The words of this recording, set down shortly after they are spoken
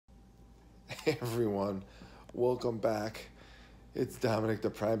Hey everyone, welcome back. It's Dominic, the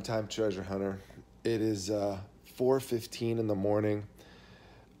Primetime Treasure Hunter. It is 4:15 in the morning.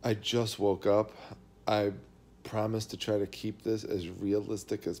 I just woke up. I promised to try to keep this as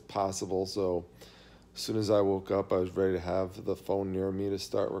realistic as possible, so as soon as I woke up, I was ready to have the phone near me to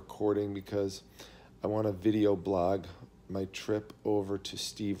start recording because I want to video blog my trip over to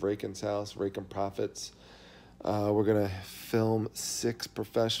Steve Raiken's house, Raiken Profits. We're going to film 6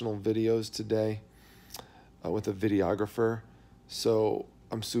 professional videos today with a videographer. So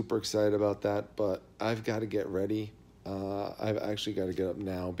I'm super excited about that, but I've got to get ready. I've actually got to get up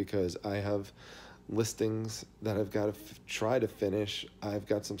now because I have listings that I've got to try to finish. I've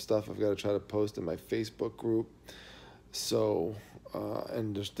got some stuff I've got to try to post in my Facebook group. So,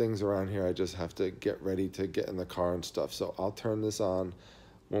 and there's things around here I just have to get ready to get in the car and stuff. So I'll turn this on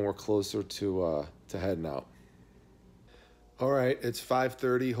when we're closer to heading out. All right, it's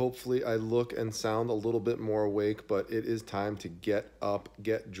 5:30. Hopefully I look and sound a little bit more awake, but it is time to get up,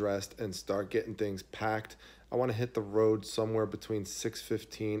 get dressed, and start getting things packed. I want to hit the road somewhere between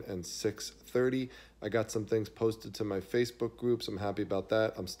 6:15 and 6:30. I got some things posted to my Facebook groups. I'm happy about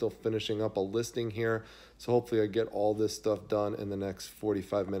that. I'm still finishing up a listing here, so hopefully I get all this stuff done in the next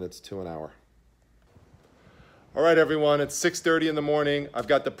 45 minutes to an hour. All right, everyone, it's 6:30 in the morning. I've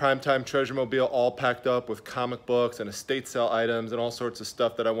got the Primetime Treasure Mobile all packed up with comic books and estate sale items and all sorts of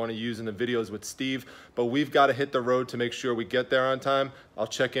stuff that I want to use in the videos with Steve, but we've got to hit the road to make sure we get there on time. I'll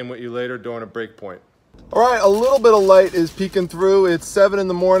check in with you later during a break point. All right, a little bit of light is peeking through. It's 7 in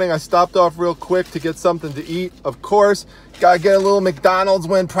the morning. I stopped off real quick to get something to eat. Of course, gotta get a little McDonald's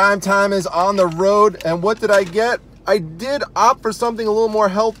when Primetime is on the road. And what did I get? I did opt for something a little more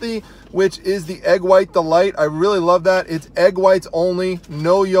healthy, which is the Egg White Delight. I really love that. It's egg whites only,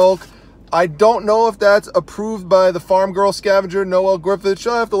 no yolk. I don't know if that's approved by the farm girl scavenger, Noelle Griffith.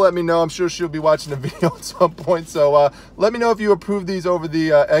 She'll have to let me know. I'm sure she'll be watching the video at some point. So let me know if you approve these over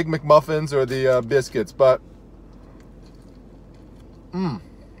the Egg McMuffins or the biscuits. But,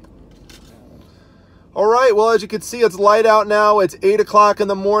 All right, well, as you can see, it's light out now. It's 8 o'clock in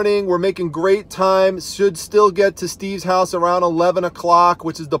the morning. We're making great time. Should still get to Steve's house around 11 o'clock,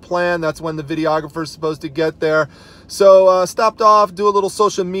 which is the plan. That's when the videographer is supposed to get there. So stopped off, do a little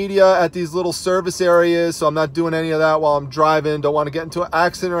social media at these little service areas. So I'm not doing any of that while I'm driving. Don't want to get into an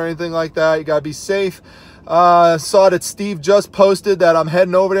accident or anything like that. You got to be safe. Saw that Steve just posted that I'm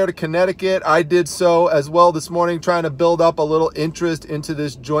heading over there to Connecticut. I did so as well this morning, trying to build up a little interest into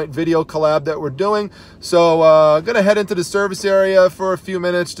this joint video collab that we're doing. So gonna head into the service area for a few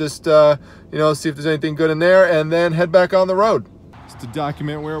minutes, just you know, see if there's anything good in there, and then head back on the road. Just to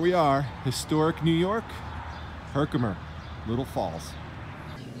document where we are: historic New York, Herkimer, Little Falls.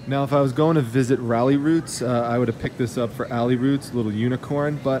 Now, if I was going to visit Rally Roots, I would have picked this up for Alley Roots, little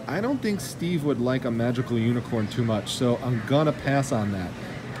unicorn, but I don't think Steve would like a magical unicorn too much, so I'm gonna pass on that.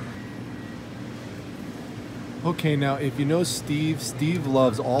 Okay, now if you know Steve, Steve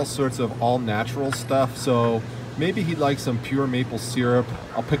loves all sorts of all-natural stuff, so maybe he'd like some pure maple syrup.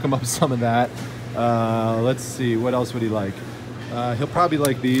 I'll pick him up some of that. Let's see, what else would he like? He'll probably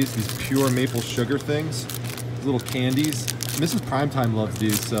like these pure maple sugar things, these little candies. Mrs. Primetime loves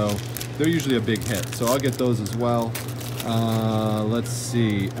these, so they're usually a big hit. So I'll get those as well. Let's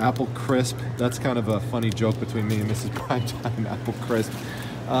see, Apple Crisp. That's kind of a funny joke between me and Mrs. Primetime, Apple Crisp.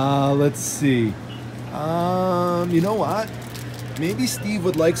 Let's see. You know what? Maybe Steve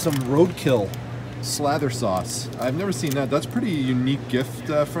would like some roadkill slather sauce. I've never seen that. That's a pretty unique gift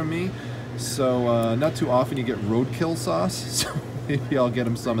from me. So not too often you get roadkill sauce, so maybe I'll get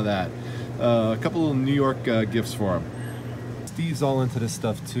him some of that. A couple little New York gifts for him. Steve's all into this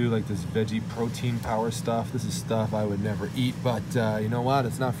stuff too, like this veggie protein power stuff. This is stuff I would never eat, but you know what?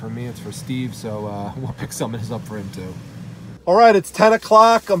 It's not for me, it's for Steve, so we'll pick some of this up for him too. All right, it's 10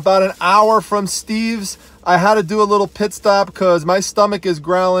 o'clock. I'm about an hour from Steve's. I had to do a little pit stop because my stomach is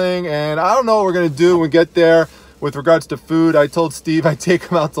growling, and I don't know what we're gonna do when we get there with regards to food. I told Steve I'd take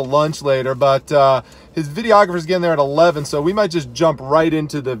him out to lunch later, but his videographer's getting there at 11, so we might just jump right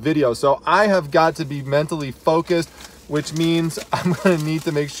into the video. So I have got to be mentally focused, which means I'm gonna need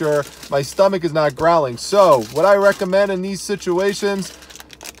to make sure my stomach is not growling. So what I recommend in these situations,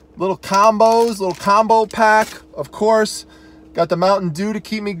 little combos, little combo pack, of course. Got the Mountain Dew to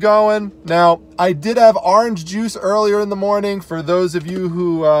keep me going. Now, I did have orange juice earlier in the morning for those of you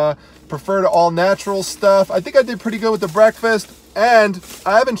who prefer to all natural stuff. I think I did pretty good with the breakfast. And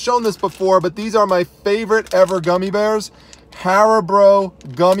I haven't shown this before, but these are my favorite ever gummy bears. Haribo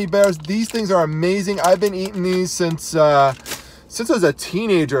gummy bears. These things are amazing. I've been eating these since I was a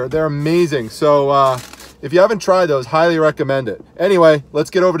teenager. They're amazing. So if you haven't tried those, highly recommend it. Anyway, let's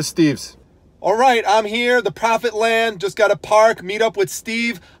get over to Steve's. All right, I'm here, the Profit Land. Just got to park, meet up with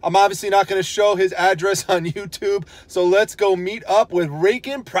Steve. I'm obviously not going to show his address on YouTube, so let's go meet up with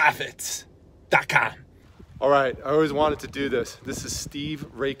RaikenProfits.com. All right, I always wanted to do this. This is Steve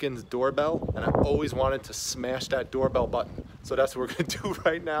Raiken's doorbell, and I always wanted to smash that doorbell button. So that's what we're going to do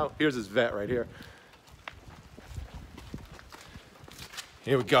right now. Here's his vet right here.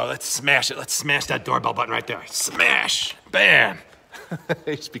 Here we go. Let's smash it. Let's smash that doorbell button right there. Smash! Bam!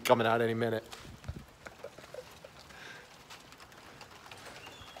 He should be coming out any minute.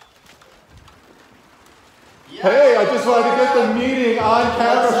 Yeah. Hey, I just wanted to get the meeting on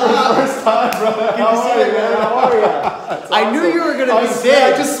camera for the first time, brother. How are you, man? How are you? I knew you were going to be big.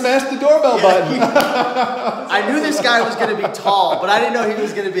 I just smashed the doorbell button. I knew this guy was going to be tall, but I didn't know he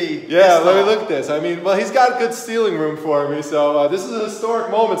was going to be let me look at this. I mean, well, he's got a good stealing room for me, so this is a historic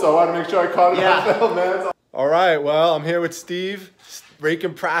moment, so I want to make sure I caught it on film, man. All right, well, I'm here with Steve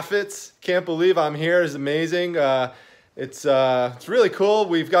Raiken Profits. Can't believe I'm here. It's amazing. It's really cool.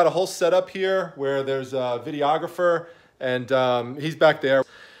 We've got a whole setup here where there's a videographer, and he's back there.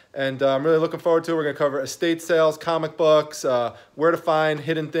 And I'm really looking forward to it. We're going to cover estate sales, comic books, where to find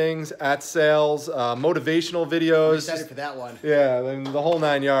hidden things at sales, motivational videos. I'm excited for that one. Yeah, and the whole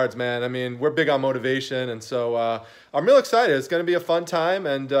 9 yards, man. I mean, we're big on motivation, and so I'm real excited. It's going to be a fun time,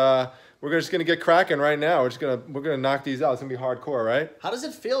 and we're just gonna get cracking right now. We're gonna knock these out. It's gonna be hardcore, right? How does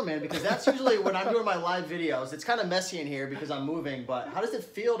it feel, man? Because that's usually when I'm doing my live videos. It's kind of messy in here because I'm moving. But how does it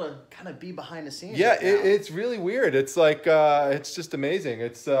feel to kind of be behind the scenes? Yeah, it's really weird. It's like it's just amazing.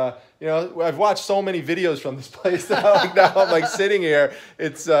 It's you know, I've watched so many videos from this place now. Now I'm like sitting here.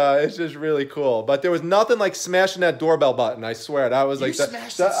 It's just really cool. But there was nothing like smashing that doorbell button. I swear that was like you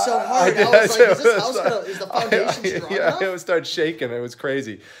smashed it so hard. I was like, is the foundation strong enough? It would start shaking. It was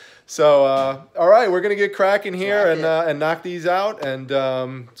crazy. So, all right, we're going to get cracking here and knock these out, and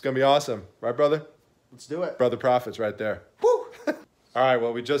it's going to be awesome. Right, brother? Let's do it. Brother Profits right there. Woo! All right,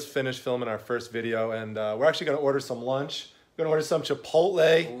 well, we just finished filming our first video, and we're actually going to order some lunch. We're going to order some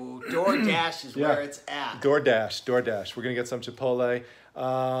Chipotle. Ooh, DoorDash is where it's at. DoorDash. We're going to get some Chipotle.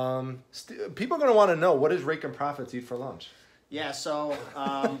 People are going to want to know, what does Raiken Profits eat for lunch? Yeah, so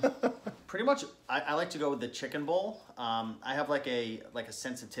pretty much I like to go with the chicken bowl. I have like a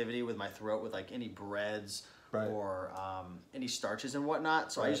sensitivity with my throat with like any breads or any starches and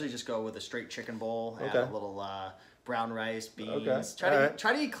whatnot. So I usually just go with a straight chicken bowl, add a little brown rice, beans. Try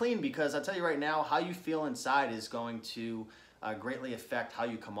to eat clean, because I'll tell you right now, how you feel inside is going to greatly affect how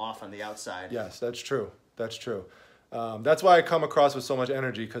you come off on the outside. Yes, that's true. That's true. That's why I come across with so much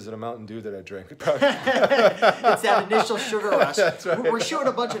energy, because of the Mountain Dew that I drink. It's that initial sugar rush. That's right. We're shooting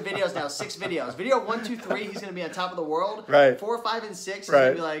a bunch of videos now, 6 videos. Video 1, 2, 3, he's going to be on top of the world. Right. 4, 5, and 6, he's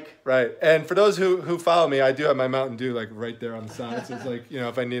going to be like... Right. And for those who follow me, I do have my Mountain Dew like right there on the side. So it's like, you know,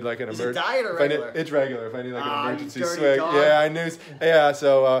 if I need like an emergency... Is it diet or regular? It's regular. If I need like an emergency swig. Yeah, I knew. Yeah,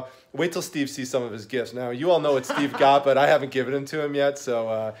 so... wait till Steve sees some of his gifts. Now, you all know what Steve got, but I haven't given them to him yet,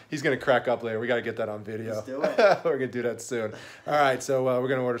 so he's going to crack up later. We got to get that on video. Let's do it. We're going to do that soon. All right, so we're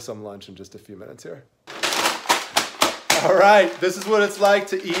going to order some lunch in just a few minutes here. All right, this is what it's like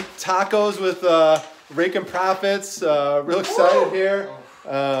to eat tacos with Raiken Profits. Real excited here.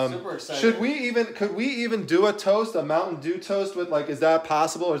 Super excited. Could we even do a toast, a Mountain Dew toast with, like, is that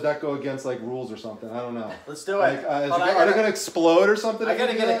possible, or does that go against like rules or something? I don't know. Let's do it. Like, are they gonna explode or something? I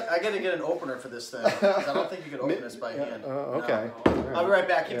gotta get an opener for this thing, 'cause I don't think you can open this by hand. Okay. No. I'll be right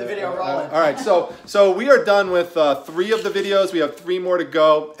back. Keep the video rolling. All right. So we are done with 3 of the videos. We have 3 more to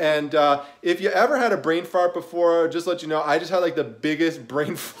go. And if you ever had a brain fart before, just let you know, I just had like the biggest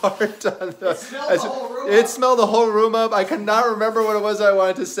brain fart. It smelled the whole room up. It smelled the whole room up. I could not remember what it was I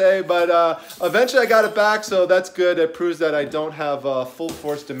wanted to say, but eventually I got it back, so that's good. It proves that I don't have full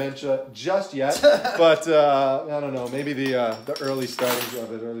force dementia just yet. But I don't know, maybe the early startings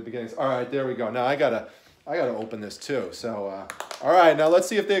of it, early beginnings. All right, there we go. Now I gotta open this too. So all right, now let's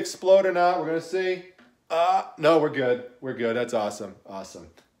see if they explode or not. We're gonna see. No, we're good. We're good. That's awesome. Awesome.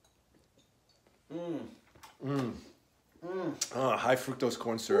 Oh, high fructose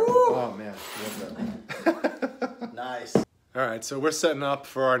corn syrup. Woo. Oh man, Nice. All right, so we're setting up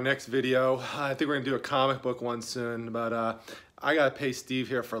for our next video. I think we're gonna do a comic book one soon, but I gotta pay Steve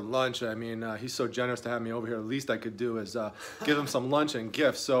here for lunch. I mean, he's so generous to have me over here. The least I could do is give him some lunch and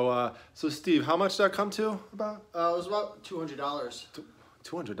gifts. So, Steve, how much did that come to about? It was about $200.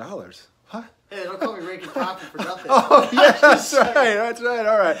 $200? Huh? Hey, don't call me Raiken Profit for nothing. Oh, yeah, that's right. That's right.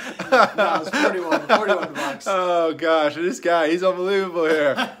 All right. No, it was 41 bucks. Oh, gosh. This guy, he's unbelievable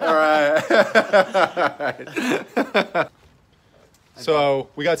here. All right. So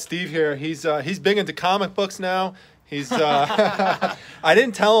we got Steve here. He's big into comic books now. He's I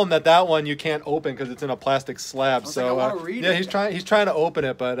didn't tell him that one you can't open because it's in a plastic slab. So yeah, he's trying to open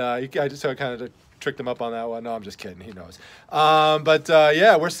it, but I just kind of tricked him up on that one. No, I'm just kidding. He knows. But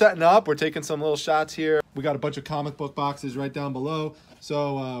yeah, we're setting up. We're taking some little shots here. We got a bunch of comic book boxes right down below.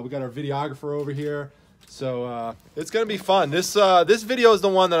 So we got our videographer over here. So it's gonna be fun. This video is the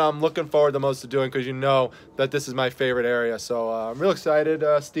one that I'm looking forward the most to doing because you know that this is my favorite area. So I'm real excited,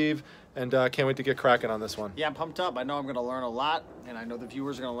 Steve, and can't wait to get cracking on this one. Yeah, I'm pumped up. I know I'm gonna learn a lot, and I know the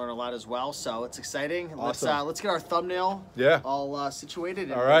viewers are gonna learn a lot as well. So it's exciting. Awesome. Let's get our thumbnail all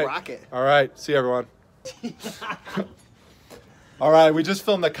situated and rock it. All right. See you, everyone. All right, we just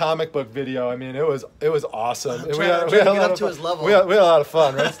filmed the comic book video. I mean, it was awesome. We had a lot of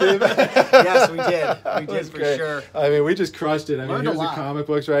fun, right, Steve? Yes, we did. We did for great. Sure. I mean, we just crushed it. I mean, here's the comic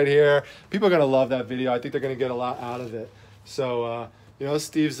books right here. People are gonna love that video. I think they're gonna get a lot out of it. So, you know,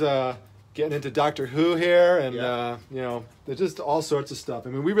 Steve's getting into Doctor Who here, and you know, there's just all sorts of stuff.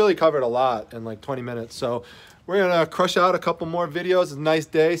 I mean, we really covered a lot in like 20 minutes. So we're gonna crush out a couple more videos. It's a nice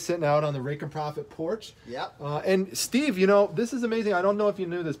day sitting out on the Raiken Profit porch. Yep. And Steve, you know, this is amazing. I don't know if you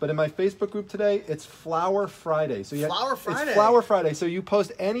knew this, but in my Facebook group today, it's Flower Friday. So Flower Friday. It's Flower Friday. So you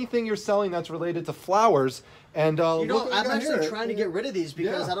post anything you're selling that's related to flowers. And you know, I'm actually trying to get rid of these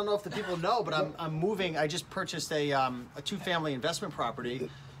because I don't know if the people know, but I'm moving. I just purchased a 2-family investment property,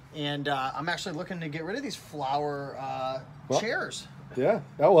 and I'm actually looking to get rid of these flower chairs. Yeah.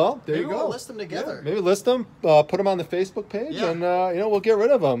 Oh, well, there maybe you go. We'll list them together. Yeah, maybe list them, put them on the Facebook page, and, you know, we'll get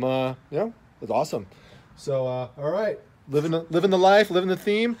rid of them. You know, it's awesome. So, all right. Living the life, living the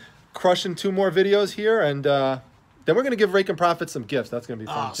theme, crushing 2 more videos here, and then we're going to give Raiken Profit some gifts. That's going to be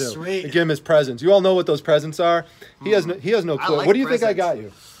fun, too. Sweet. And give him his presents. You all know what those presents are. He has no clue. Like what do you think I got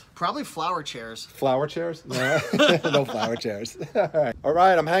you? Probably flower chairs. Flower chairs? No, no flower chairs. All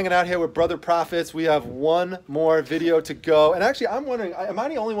right, I'm hanging out here with Brother Profits. We have 1 more video to go. And actually, I'm wondering, am I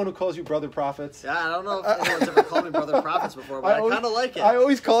the only one who calls you Brother Profits? Yeah, I don't know if anyone's ever called me Brother Profits before, but I kind of like it. I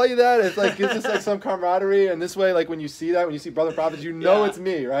always call you that. It's like, gives us like some camaraderie. And this way, like when you see Brother Profits, you know it's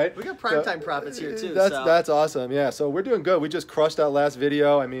me, right? We got primetime profits here too. That's awesome. Yeah, so we're doing good. We just crushed that last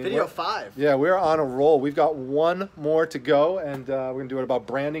video. I mean, video 5. Yeah, we're on a roll. We've got 1 more to go, and we're gonna do it about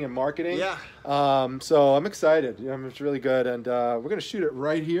branding and marketing. Yeah. So I'm excited. It's really good, and we're gonna shoot it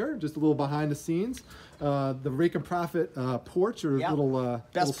right here, just a little behind the scenes. The Raiken Profit porch, or little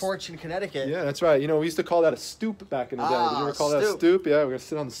best porch in Connecticut. Yeah, that's right. You know, we used to call that a stoop back in the day. Did you ever call that a stoop? Yeah, we're gonna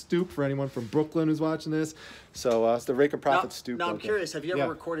sit on the stoop for anyone from Brooklyn who's watching this. So it's the Raiken Profit stoop. Now I'm curious. Have you ever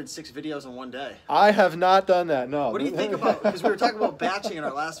recorded 6 videos in one day? I have not done that. No. What do you think about? Because we were talking about batching in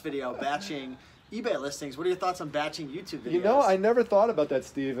our last video, batching eBay listings. What are your thoughts on batching YouTube videos? You know, I never thought about that,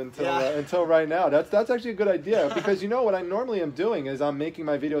 Steve, until right now. That's actually a good idea, because you know what I normally am doing is I'm making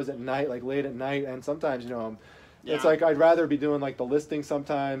my videos at night, like late at night, and sometimes, you know, it's like I'd rather be doing like the listing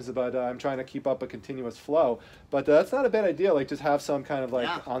sometimes, but I'm trying to keep up a continuous flow. But that's not a bad idea. Like just have some kind of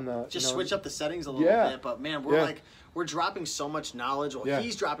like on the just switch up the settings a little bit. But man, we're dropping so much knowledge. Well,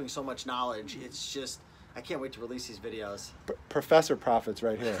 he's dropping so much knowledge. It's just, I can't wait to release these videos. Professor Profits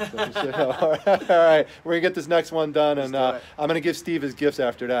right here. So, all right, we're gonna get this next one done, and I'm gonna give Steve his gifts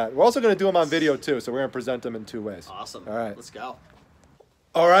after that. We're also gonna do them on video too, so we're gonna present them in 2 ways. Awesome. All right, let's go.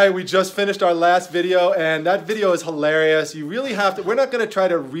 All right, we just finished our last video, and that video is hilarious. You really have to, we're not going to try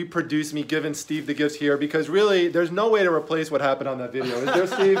to reproduce me giving Steve the gifts here, because really, there's no way to replace what happened on that video. Is there,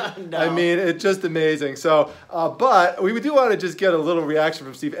 Steve? No. I mean, it's just amazing. So, but we do want to just get a little reaction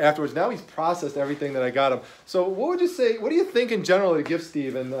from Steve afterwards. Now he's processed everything that I got him. So what would you say, what do you think in general to give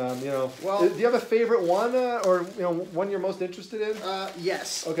Steve? And, you know, do you have a favorite one, or, you know, one you're most interested in?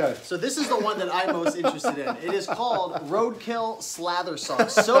 Yes. Okay. So this is the one that I'm most interested in. It is called Roadkill Slather Sauce.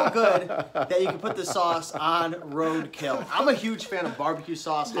 So good that you can put the sauce on roadkill. I'm a huge fan of barbecue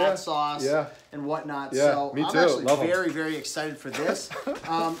sauce, hot sauce, and whatnot. So me too. I'm actually very, very excited for this.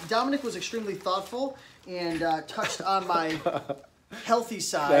 Dominic was extremely thoughtful and touched on my healthy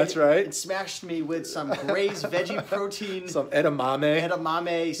side. That's right. And smashed me with some Gray's veggie protein. Some edamame.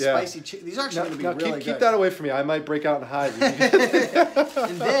 Edamame, spicy chicken. These are actually going to be really good. Keep that away from me. I might break out in hives.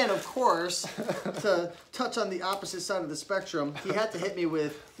 And then, of course, to touch on the opposite side of the spectrum, he had to hit me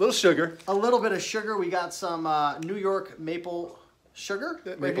with little sugar. A little bit of sugar. We got some New York maple sugar.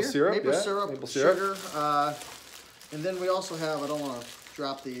 Maple syrup. Maple syrup, sugar. And then we also have, I don't want to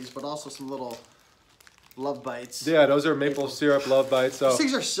drop these, but also some little Love Bites. Yeah, those are maple syrup Love Bites. So these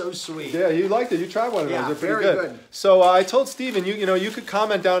things are so sweet. Yeah, you liked it. You tried one of those. Yeah, They're pretty very good. So I told Steven, you know, you could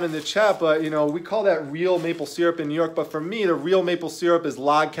comment down in the chat, but you know, we call that real maple syrup in New York. But for me, the real maple syrup is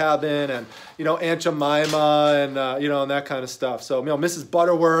Log Cabin and you know Aunt Jemima and you know and that kind of stuff. So you know, Mrs.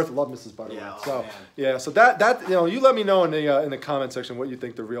 Butterworth, love Mrs. Butterworth. Yeah, so yeah, so that you know, you let me know in the comment section what you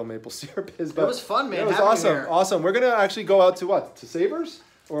think the real maple syrup is. But it was fun, man. It was awesome. Awesome. We're gonna actually go out to what? To Savers?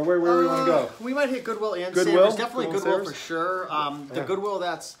 Or where we want to go? We might hit Goodwill and Goodwill? Savers. Definitely Goodwill Savers? for sure. The Goodwill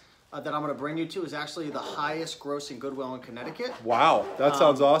that I'm going to bring you to is actually the highest grossing Goodwill in Connecticut. Wow, that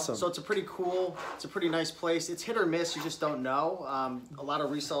sounds awesome. So it's a pretty cool, it's a pretty nice place. It's hit or miss, you just don't know. A lot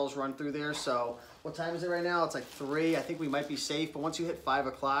of resellers run through there. So what time is it right now? It's like 3. I think we might be safe, but once you hit 5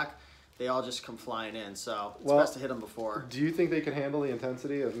 o'clock, they all just come flying in. So it's best to hit them before. Do you think they can handle the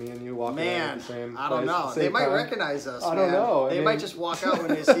intensity of me and you walking out at the same I don't know. They might recognize us. I don't know. They might just walk out when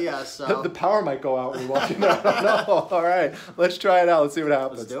they see us. So. The power might go out when we walk in. I don't know. All right, let's try it out. Let's see what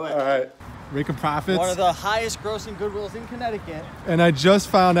happens. Let's do it. All right. Raiken Profits. One of the highest grossing Goodwills in Connecticut. And I just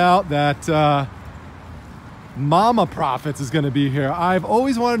found out that Mama Profits is going to be here. I've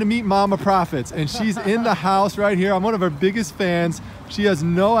always wanted to meet Mama Profits, and she's in the house right here. I'm one of her biggest fans. She has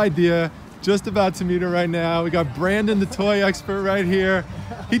no idea. Just about to meet her right now. We got Brandon, the toy expert, right here.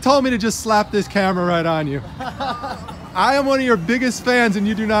 He told me to just slap this camera right on you. I am one of your biggest fans, and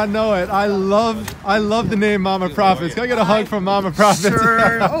you do not know it. I love the name Mama Profits. Can I get a hug from Mama Profits?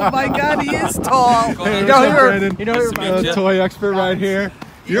 Sure. Oh my God, he is tall. Hey, you know, Brandon, you're toy expert right here.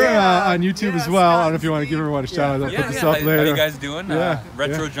 You're on YouTube as well. I don't know if you want to give everyone a shout out. I'll put this up later. How you guys doing?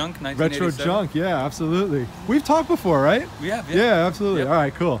 Retro Junk, 1987. Retro Junk, yeah, absolutely. We've talked before, right? We have, yeah. Absolutely. All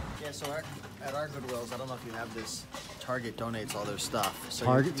right, cool. Yeah, so at our Goodwills, I don't know if you have this, Target donates all their stuff. So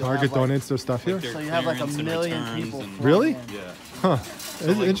Target like, donates their stuff here? So you have like 1 million people. Really? Yeah. Huh. So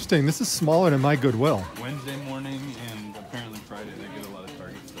This is interesting. This is smaller than my Goodwill. Wednesday morning and apparently Friday they get a lot of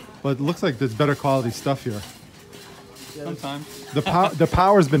Target stuff. But it looks like there's better quality stuff here. Sometimes. The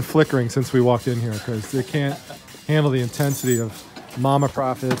power's been flickering since we walked in here because they can't handle the intensity of Mama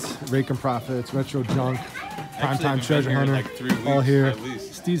Profits, Raiken Profits, Retro Junk, Primetime Treasure Hunter, like 3 weeks, all here. at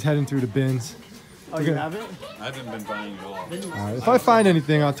least. Steve's heading through the bins. Oh, you have it? I haven't been buying at all. All right, if I find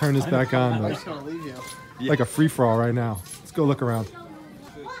anything, I'll turn this back on. I'm But just gonna leave you. like a free-for-all right now. Let's go look around.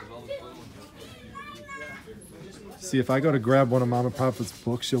 See, if I go to grab one of Mama Profit's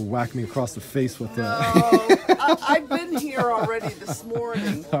books, she'll whack me across the face with that. I've been here already this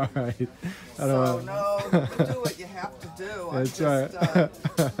morning. All right. So no, do what you have to do. I'm That's just,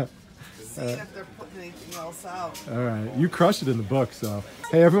 seeing if they're putting anything else out. All right, you crushed it in the book. So,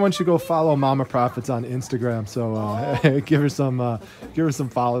 hey, everyone should go follow Mama Profits on Instagram. So, give her some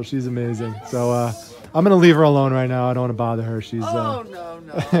follows. She's amazing. So, I'm gonna leave her alone right now. I don't want to bother her. She's. Oh no.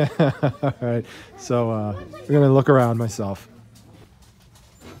 All right. So, we're gonna look around myself.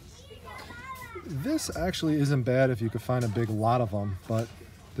 This actually isn't bad if you could find a big lot of them, but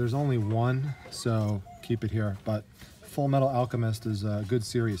there's only one, so keep it here. But Full Metal Alchemist is a good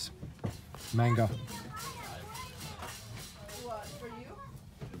series. Manga.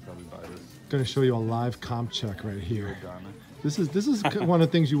 Going to show you a live comp check right here. This is one of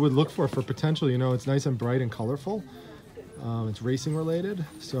the things you would look for potential. You know, it's nice and bright and colorful. It's racing related,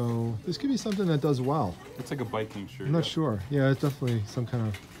 so this could be something that does well. It's like a biking shirt. I'm not sure. Yeah, it's definitely some kind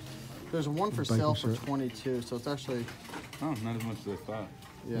of. There's one for sale for 22, so it's actually. Oh, not as much as I thought.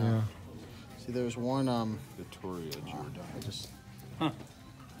 Yeah. See, there's one. Victoria Jordan. I just.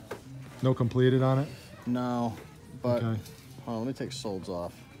 No completed on it? No, but hold on, let me take solds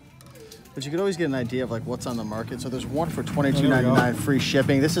off. But you could always get an idea of like what's on the market. So there's one for $22.99 free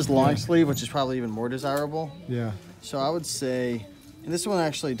shipping. This is long sleeve, which is probably even more desirable. Yeah. So I would say, and this one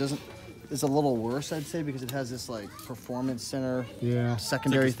actually is a little worse, I'd say, because it has this like performance center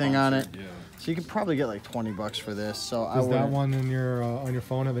secondary like thing on it. Yeah. So you could probably get like $20 for this. So Does that one in your on your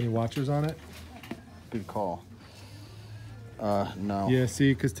phone have any watchers on it? Good call. No. Yeah,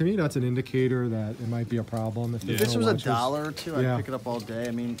 see, because to me that's an indicator that it might be a problem. If this was $1 or $2, I'd pick it up all day.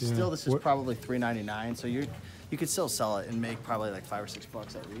 I mean, still, this is probably $3.99, so you could still sell it and make probably like $5 or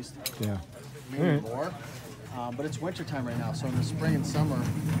 $6 at least. Yeah. Maybe more. But it's wintertime right now, so in the spring and summer,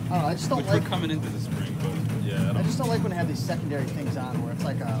 I don't know. I just don't like. We're coming into the spring, but yeah. I just don't like when they have these secondary things on where it's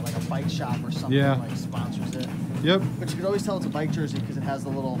like a bike shop or something like sponsors it. Yep. But you can always tell it's a bike jersey because it has the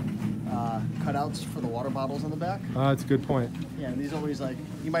little cutouts for the water bottles on the back. That's a good point. Yeah, and these always like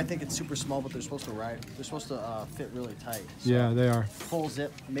you might think it's super small, but they're supposed to They're supposed to fit really tight. So yeah, they are. Full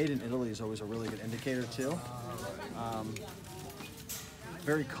zip, made in Italy is always a really good indicator too.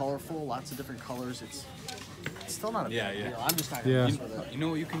 Very colorful, lots of different colors. It's still not a big deal. I'm just not yeah. gonna mess with it. You know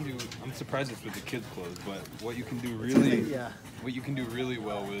what you can do? I'm surprised it's with the kids' clothes, but what you can do really, what you can do really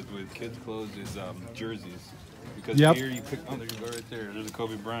well with kids' clothes is jerseys. Because here you pick. Oh, there you go, right there. There's a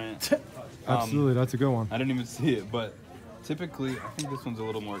Kobe Bryant. Absolutely, that's a good one. I didn't even see it, but typically I think this one's a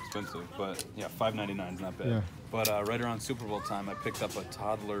little more expensive. But yeah, $5.99 is not bad. Yeah. But right around Super Bowl time, I picked up a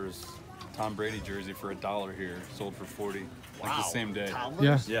toddler's Tom Brady jersey for $1 here, sold for $40, like the same day.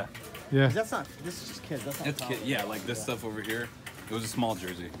 Toddlers? Yeah. Yeah. That's not. This is just kids. That's not. It's kid. Yeah, like this stuff over here. It was a small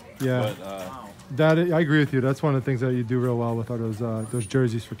jersey. Yeah. But, I agree with you. That's one of the things that you do real well with are those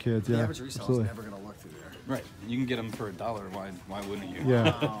jerseys for kids. The Yeah. average reseller is never gonna look through there. Right. You can get them for $1. Why wouldn't you?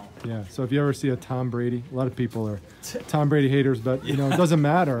 Yeah. Yeah. So if you ever see a Tom Brady, a lot of people are Tom Brady haters, but you know it doesn't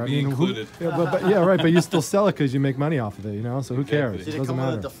matter. I mean, included. But yeah, right. But you still sell it because you make money off of it. You know, so who cares? Did it doesn't come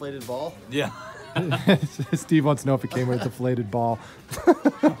matter. with a deflated ball? Yeah. Steve wants to know if it came with a deflated ball.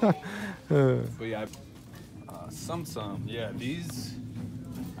 But yeah, some. Yeah, these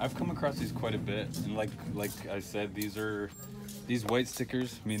I've come across these quite a bit, and like I said, these white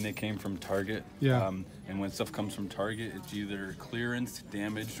stickers mean they came from Target. Yeah. And when stuff comes from Target, it's either clearance,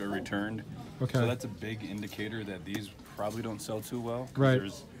 damaged, or returned. Okay. So that's a big indicator that these probably don't sell too well. 'Cause Right.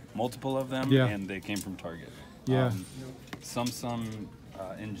 There's multiple of them, Yeah. and they came from Target. Yeah. Some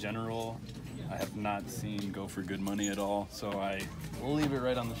in general, I have not seen go for good money at all. So I will leave it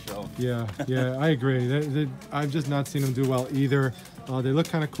right on the shelf. Yeah, I agree. I've just not seen them do well either. They look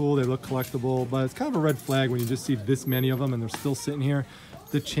kind of cool. They look collectible, but it's kind of a red flag when you just see this many of them and they're still sitting here.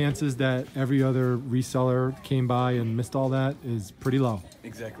 The chances that every other reseller came by and missed all that is pretty low.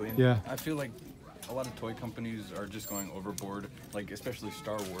 Exactly. And Yeah. I feel like a lot of toy companies are just going overboard, like especially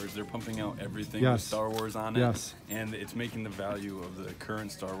Star Wars. They're pumping out everything with Star Wars on it. Yes. And it's making the value of the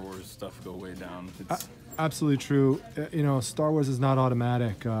current Star Wars stuff go way down. It's, Absolutely true. You know, Star Wars is not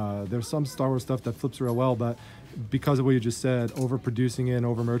automatic. There's some Star Wars stuff that flips real well, but because of what you just said, overproducing it and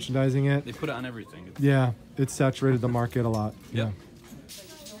over-merchandising it. they put it on everything. It's saturated the market a lot. Yep. Yeah.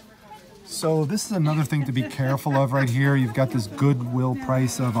 So this is another thing to be careful of right here. You've got this goodwill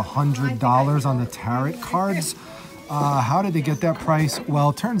price of $100 on the tarot cards. How did they get that price?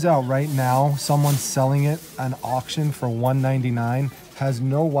 Well, it turns out right now someone's selling it at auction for $199, has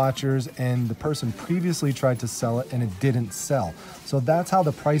no watchers, and the person previously tried to sell it and it didn't sell. So that's how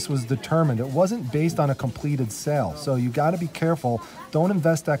the price was determined. It wasn't based on a completed sale. So you got to be careful. Don't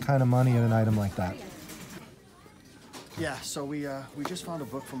invest that kind of money in an item like that. Yeah, so we just found a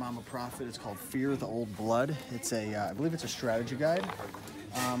book from Mama Profit. It's called Fear the Old Blood. It's I believe it's a strategy guide,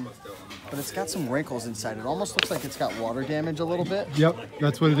 but it's got some wrinkles inside. It almost looks like it's got water damage a little bit. Yep,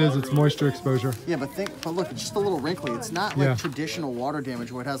 that's what it is. It's moisture exposure. Yeah, but look, it's just a little wrinkly. It's not like traditional water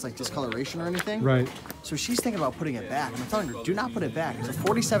damage where it has like discoloration or anything. Right. So she's thinking about putting it back. And I'm telling her, do not put it back. It's a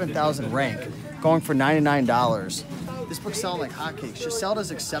 47,000 rank, going for $99. This book's selling like hotcakes. Just sell it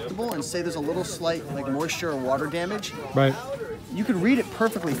as acceptable and say there's a little slight like moisture or water damage. Right. You could read it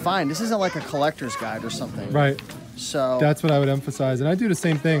perfectly fine. This isn't like a collector's guide or something. Right. So that's what I would emphasize. And I do the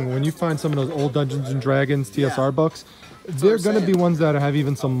same thing. When you find some of those old Dungeons and Dragons TSR books, they're going to be ones that have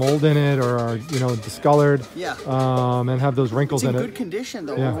even some mold in it or are, you know, discolored. Yeah. And have those wrinkles in it. It's in good condition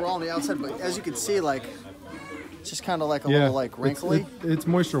though overall on the outside, but as you can see, like it's just kind of like a little like wrinkly. It's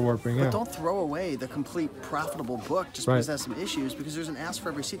moisture warping. But don't throw away the complete profitable book just because it has some issues. Because there's an ask for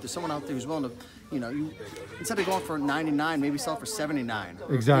every seat. There's someone out there who's willing to, you know, instead of going for 99, maybe sell it for 79,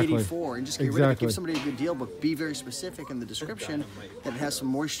 exactly, 84, and just get rid of it. Give somebody a good deal, but be very specific in the description that it has some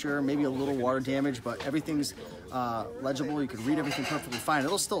moisture, maybe a little water damage, but everything's legible. You can read everything perfectly fine.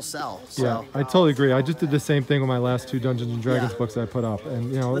 It'll still sell. So. Yeah, I totally agree. I just did the same thing with my last 2 Dungeons and Dragons books I put up,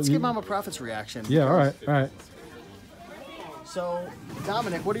 and you know. Let's get Mama Profit's reaction. Yeah. All right. So,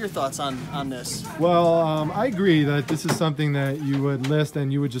 Dominic, what are your thoughts on this? Well, I agree that this is something that you would list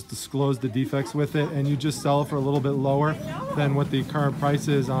and you would just disclose the defects with it, and you just sell it for a little bit lower than what the current price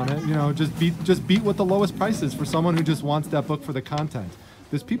is on it. You know, just beat what the lowest price is for someone who just wants that book for the content.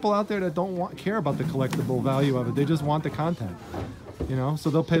 There's people out there that don't care about the collectible value of it. They just want the content. You know, so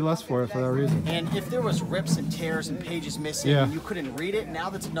they'll pay less for it for that reason. And if there was rips and tears and pages missing and you couldn't read it,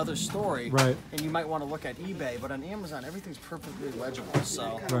 now that's another story. Right. And you might want to look at eBay, but on Amazon, everything's perfectly legible.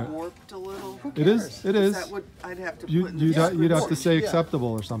 So kind of warped a little. It is. It is. Is that what I'd have to put in you'd have to say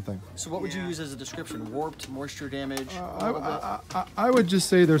acceptable or something. So what would you use as a description? Warped, moisture damage. I would just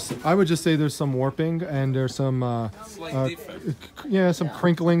say there's some warping and there's some some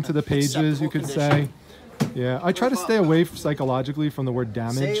crinkling to the pages. You could say. Yeah, I try to stay away psychologically from the word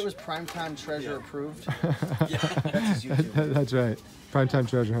damage. Say it was Primetime Treasure approved. That's right. Primetime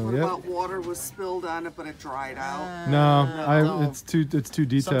treasure hunter. What Yeah. about water was spilled on it, but it dried out? No, it's too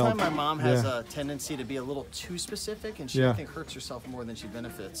detailed. Sometimes my mom has a tendency to be a little too specific, and she I think hurts herself more than she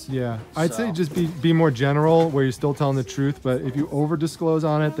benefits. Yeah, I'd say just be more general, where you're still telling the truth. But if you over disclose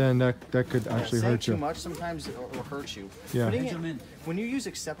on it, then that could actually hurt you. Too much sometimes it will hurt you. Yeah. When you use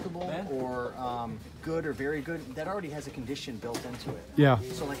acceptable or good or very good, that already has a condition built into it. Yeah.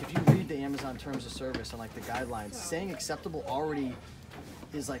 So like if you read the Amazon terms of service and like the guidelines, saying acceptable already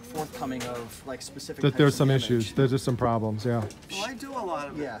is like forthcoming of like specific. That there's types of some damage. issues. There's just some problems. Yeah. Well, I do a lot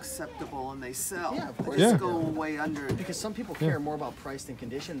of acceptable, and they sell. Yeah, of course. They just go way under. Because some people care more about price than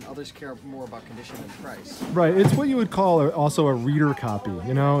condition, and others care more about condition than price. Right. It's what you would call also a reader copy.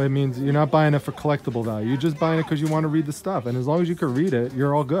 You know, it means you're not buying it for collectible value. You're just buying it because you want to read the stuff, and as long as you can read it,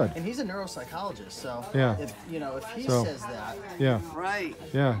 you're all good. And he's a neuropsychologist, so yeah. If he says that, right.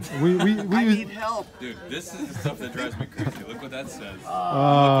 Yeah. We I need help. Dude, this is the stuff that drives me crazy. Look what that says.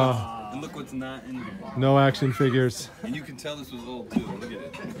 And look what's not in here. No action figures. And you can tell this was old too. Look at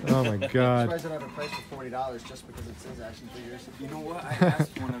it. Oh my God. I'm surprised it have a price for $40 just because it says action figures. You know what? I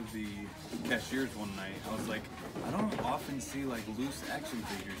asked one of the cashiers one night. I was like, I don't often see like loose action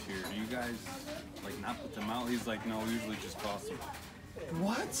figures here. Do you guys like not put them out? He's like, no, we usually just toss them.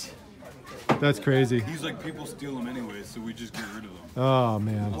 What? That's crazy. He's like, people steal them anyways, so we just get rid of them. Oh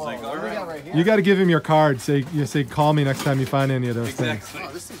man. I was like, all right. You got to give him your card. Say call me next time you find any of those things. Oh,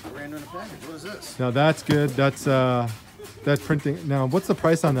 this thing's brand new in a package. What is this? Now that's good. That's printing. Now what's the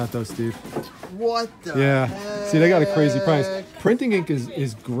price on that though, Steve? What the heck? See, they got a crazy price. Printing ink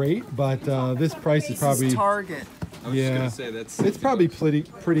is great, but this price is probably Target. I was just gonna say it's probably pretty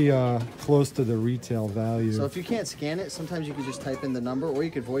close to the retail value. So if you can't scan it, sometimes you can just type in the number, or you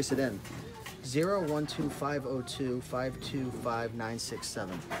could voice it in. 01250252597.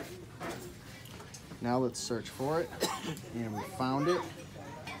 Now let's search for it, and we found it.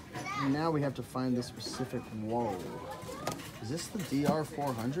 Now we have to find the specific. Whoa, is this the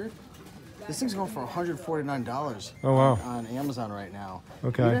DR400? This thing's going for $149. Oh wow! On Amazon right now.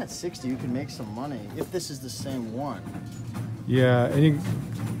 Okay. Even at 60, you can make some money if this is the same one. Yeah, and you,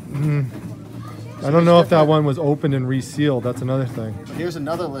 I don't know if that one was opened and resealed. That's another thing. But here's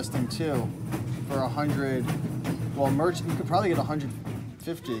another listing too, for 100. Well, merch you could probably get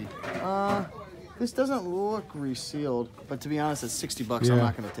 150. This doesn't look resealed, but to be honest, at 60 bucks, I'm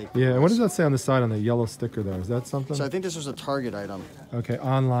not going to take. Yeah, and what does that say on the side on the yellow sticker there? Is that something? So I think this was a Target item. Okay,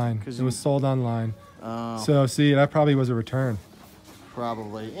 online. It was sold online. So see, that probably was a return.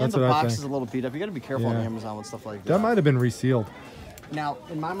 Probably. And That's the what I box think. is a little beat up. You got to be careful on Amazon with stuff like that. That might have been resealed. Now,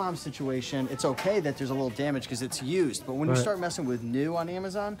 in my mom's situation, it's okay that there's a little damage because it's used. But when you start messing with new on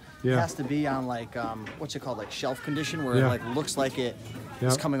Amazon, it has to be on like what's it called, like shelf condition, where it like looks like it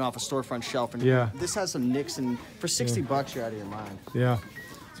is coming off a storefront shelf. And this has some nicks, and for 60 bucks, you're out of your mind. Yeah.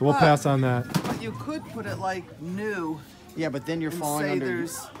 So we'll pass on that. But you could put it like new. Yeah, but then you're falling say under.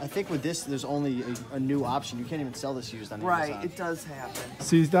 there's- I think with this, there's only a new option. You can't even sell this used on Right, Amazon. it does happen.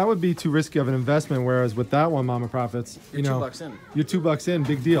 See, that would be too risky of an investment. Whereas with that one, Mama Profits, you know, $2 in. You're $2 in,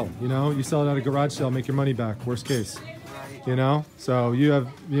 big deal. You know, you sell it at a garage sale, make your money back. Worst case. Right. You know, so you have,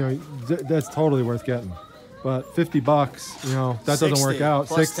 you know, that's totally worth getting. But $50, you know, that doesn't work 60 out.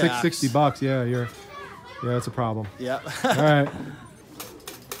 plus $60, yeah, that's a problem. Yeah. All right.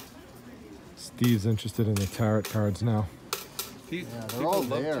 Steve's interested in the tarot cards now. They're all love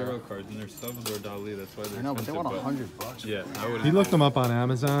there. tarot cards, and they're Salvador Dali. That's why they're I know, but they want expensive, $100. Yeah, I would. He looked them up on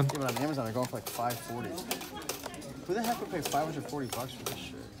Amazon. Yeah, but on Amazon, they're going for like $540. Who the heck would pay $540 for this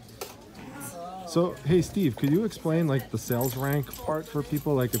shirt? So, hey, Steve, could you explain like the sales rank part for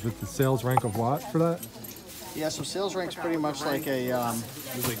people? Like if it's the sales rank of what for that? Yeah, so sales rank's pretty much like a It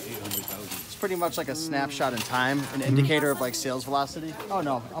was like 800,000. it's pretty much like a snapshot in time, an indicator of like sales velocity. Oh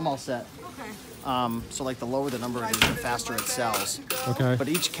no, I'm all set. So like the lower the number it is, the faster it sells. Okay. But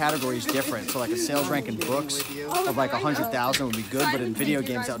each category is different. So like a sales rank in books of like 100,000 would be good, but in video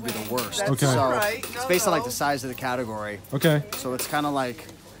games that would be the worst. Okay. So Right. it's based on like the size of the category. Okay. So it's kind of like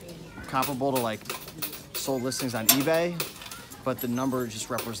comparable to like sold listings on eBay, but the number just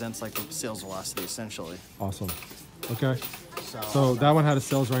represents like the sales velocity essentially. Awesome. Okay. So that one had a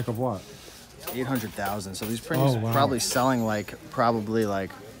sales rank of what? 800,000. So these printings Oh, wow. are probably selling like a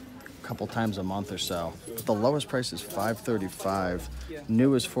couple times a month or so. But the lowest price is $535.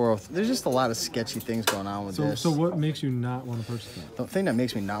 New is $403. There's just a lot of sketchy things going on with this. So what makes you not want to purchase that? The thing that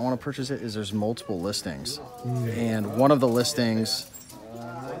makes me not want to purchase it is there's multiple listings, and one of the listings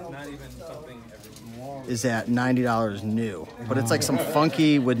is at $90 new, but it's like some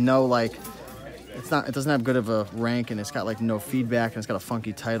funky with no like. it doesn't have good of a rank, and it's got like no feedback, and it's got a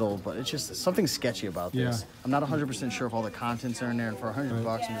funky title, but it's just something sketchy about this. I'm not 100% sure if all the contents are in there, and for $100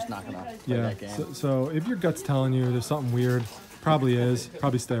 bucks, I'm just not gonna play that game. So if your gut's telling you there's something weird, probably is.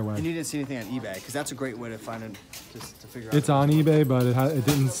 Probably stay away. And you didn't see anything on eBay, because that's a great way to find it, just to figure out. It's on eBay, but it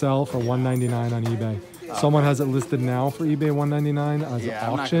didn't sell for $199 on eBay. Someone has it listed now for eBay $199 as an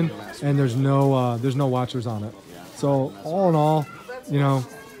auction, and there's no watchers on it. So all in all, you know,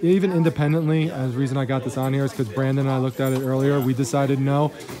 even independently, the reason I got this on here is because Brandon and I looked at it earlier. We decided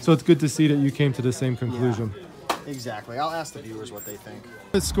no. So it's good to see that you came to the same conclusion. Yeah, exactly. I'll ask the viewers what they think.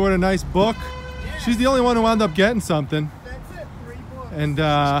 It scored a nice book. She's the only one who wound up getting something. That's it, 3 books. And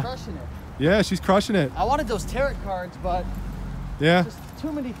she's crushing it. Yeah, she's crushing it. I wanted those tarot cards, but just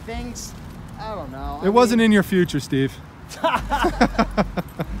too many things. I don't know. It wasn't in your future, Steve.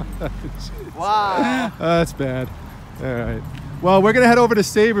 Wow. That's bad. All right. Well, we're going to head over to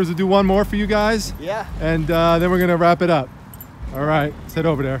Savers and do one more for you guys. Yeah. And then we're going to wrap it up. All right. Let's head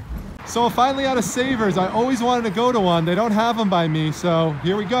over there. So finally out of Savers. I always wanted to go to one. They don't have them by me. So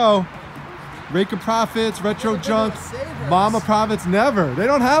here we go. Raiken Profits, Retro Junk, Mama Profits, never. They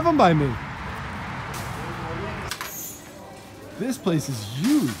don't have them by me. This place is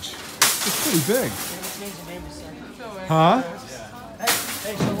huge. It's pretty big. Huh?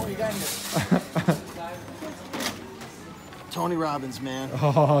 Hey, so what you got here? Tony Robbins, man.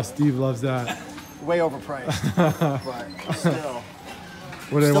 Oh, Steve loves that. Way overpriced, but still.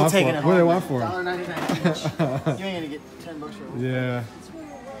 What do they want for it? What do they want for it? $1.99 each. You ain't gonna get $10 for it. Yeah,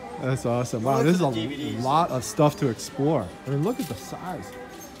 that's awesome. Wow, this is a lot of stuff to explore. I mean, look at the size.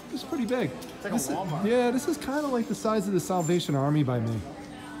 It's pretty big. It's like a Walmart. Yeah, this is kind of like the size of the Salvation Army by me.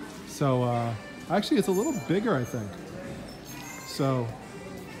 So, actually, it's a little bigger, I think. So,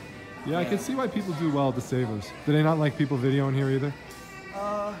 yeah, I can see why people do well at the Savers. Do they not like people videoing here either?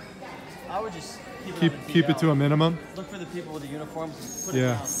 I would just keep it to a minimum. Look for the people with the uniforms. Put it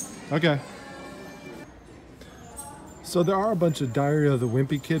down. Okay. So there are a bunch of Diary of the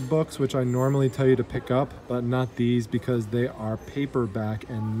Wimpy Kid books, which I normally tell you to pick up, but not these because they are paperback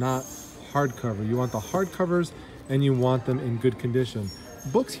and not hardcover. You want the hardcovers and you want them in good condition.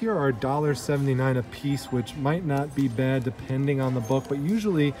 Books here are $1.79 a piece, which might not be bad depending on the book, but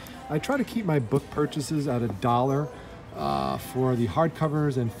usually I try to keep my book purchases at $1 for the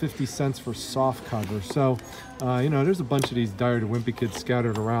hardcovers and 50 cents for soft covers. So, you know, there's a bunch of these Diary of the Wimpy Kids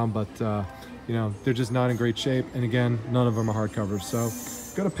scattered around, but, you know, they're just not in great shape. And again, none of them are hardcovers. So,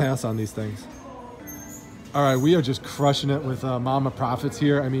 gotta pass on these things. All right, we are just crushing it with Mama Profits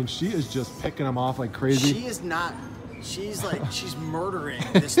here. I mean, she is just picking them off like crazy. She is not. She's murdering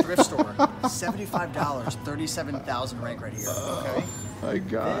this thrift store. $75, 37,000 rank right here. Okay. My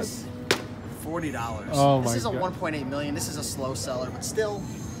God. This, $40. Oh my God. This is a 1.8 million. This is a slow seller, but still.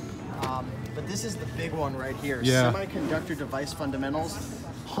 But this is the big one right here. Yeah. Semiconductor device fundamentals,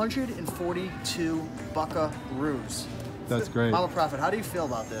 142 buckaroos. That's great. Mama Profit, how do you feel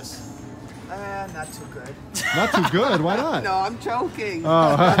about this? Not too good. Not too good? Why not? No, I'm joking.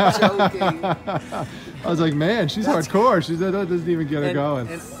 Oh. I'm joking. I was like, man, she's hardcore. She doesn't even get her going.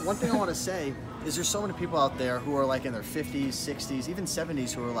 And one thing I want to say is there's so many people out there who are like in their 50s, 60s, even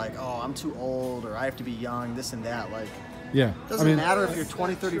 70s who are like, oh, I'm too old, or I have to be young, this and that. Like, yeah. Doesn't matter if you're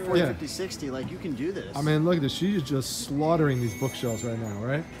 20, 30, 40, 50, 60. Like, you can do this. I mean, look at this. She's just slaughtering these bookshelves right now,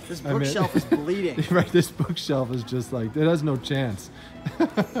 right? This bookshelf is bleeding. Right, this bookshelf is just like, it has no chance.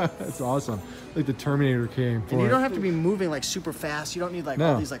 That's awesome. Like the Terminator came for And you don't have to be moving like super fast. You don't need like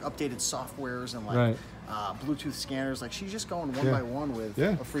all these like updated softwares and like Bluetooth scanners. Like, she's just going one by one with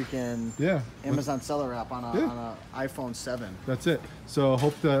a freaking Amazon seller app on a iPhone 7. That's it. So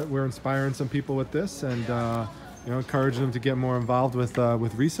hope that we're inspiring some people with this and you know, encourage them to get more involved with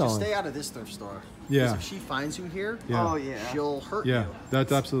reselling. Just stay out of this thrift store. Yeah. Because if she finds you here, she'll hurt you. Yeah,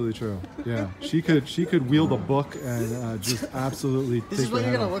 that's absolutely true. Yeah, she could wield a book and just absolutely. This is what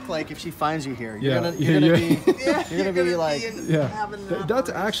you're gonna look like if she finds you here. You're gonna be like. That's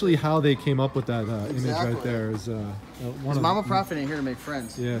actually how they came up with that image right there. Is one of Mama Profit ain't here to make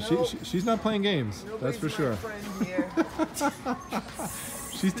friends. Yeah, she's not playing games. That's for sure.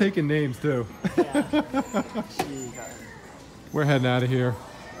 She's taking names too. We're heading out of here.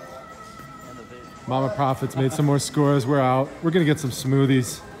 Mama Profits made some more scores. We're out. We're gonna get some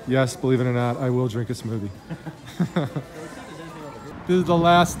smoothies. Yes, believe it or not, I will drink a smoothie. This is the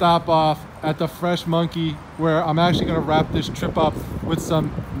last stop off at the Fresh Monkey, where I'm actually gonna wrap this trip up with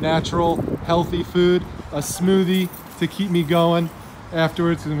some natural, healthy food, a smoothie to keep me going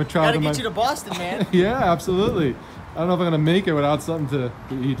afterwards. I'm gonna travel. Gotta get you to Boston, man. Yeah, absolutely. I don't know if I'm gonna make it without something to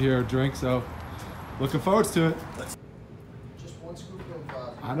eat here or drink, so looking forward to it. Just one scoop.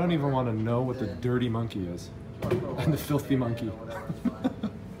 I don't even want to know what the dirty monkey is. And the filthy monkey.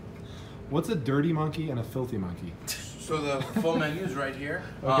 What's a dirty monkey and a filthy monkey? So the full menu is right here.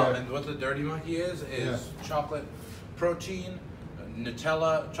 Okay. And what the dirty monkey is chocolate protein,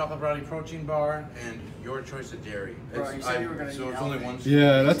 Nutella, chocolate brownie protein bar, and your choice of dairy. Bro, you said you were gonna so eat it's only almond. one.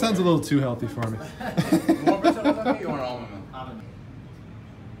 Yeah, that sounds a little too healthy for me. You want percent with you want almond milk? Almond.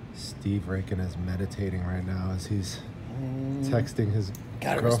 Steve Raiken is meditating right now as he's texting his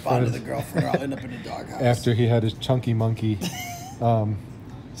Gotta girlfriend respond to the girlfriend or I'll end up in the doghouse. after he had his chunky monkey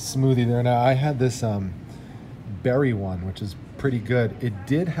smoothie there. Now I had this berry one, which is pretty good. It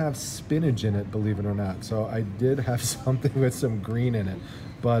did have spinach in it, believe it or not. So I did have something with some green in it,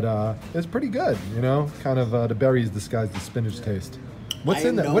 but it's pretty good. You know, kind of the berries disguise the spinach taste. What's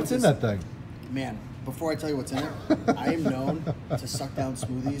in that? What's in that thing? Man, before I tell you what's in it, I am known to suck down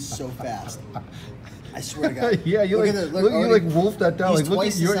smoothies so fast. I swear to God. Yeah, you like wolfed that down. He's Like,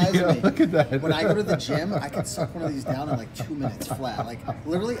 twice the size of me. Look at that. When I go to the gym, I can suck one of these down in like 2 minutes flat. Like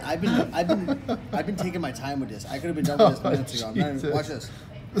literally, I've been taking my time with this. I could have been done with this minutes ago. I'm not even, watch this.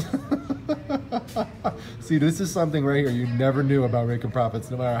 See, this is something right here you never knew about Raiken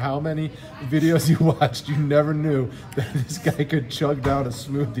Profits. No matter how many videos you watched, you never knew that this guy could chug down a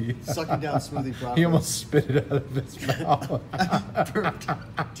smoothie. Sucking down smoothie profits. He almost spit it out of his mouth.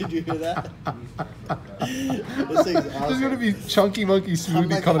 Did you hear that? This thing's awesome. There's gonna be chunky monkey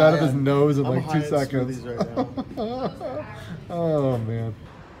smoothie like coming out of his high-end. nose in I'm like 2 high-end seconds. smoothies right now. Oh man.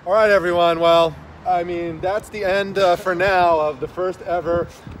 All right, everyone. Well, I mean, that's the end for now of the first ever.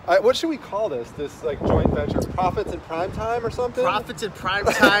 What should we call this? This like joint venture, Profits in Prime Time or something? Profits in Prime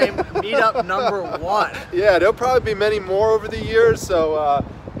Time meetup #1. Yeah, there'll probably be many more over the years. So,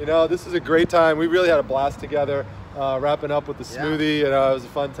 you know, this is a great time. We really had a blast together, wrapping up with the smoothie. You know, it was a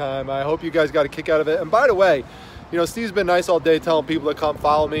fun time. I hope you guys got a kick out of it. And by the way, you know, Steve's been nice all day telling people to come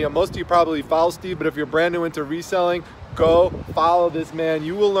follow me. And most of you probably follow Steve, but if you're brand new into reselling, go follow this man.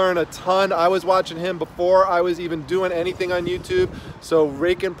 You will learn a ton. I was watching him before I was even doing anything on YouTube. So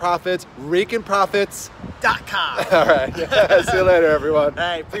Raiken Profits, RaikenProfits.com. All right. See you later, everyone. All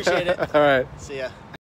right, appreciate it. All right. See ya.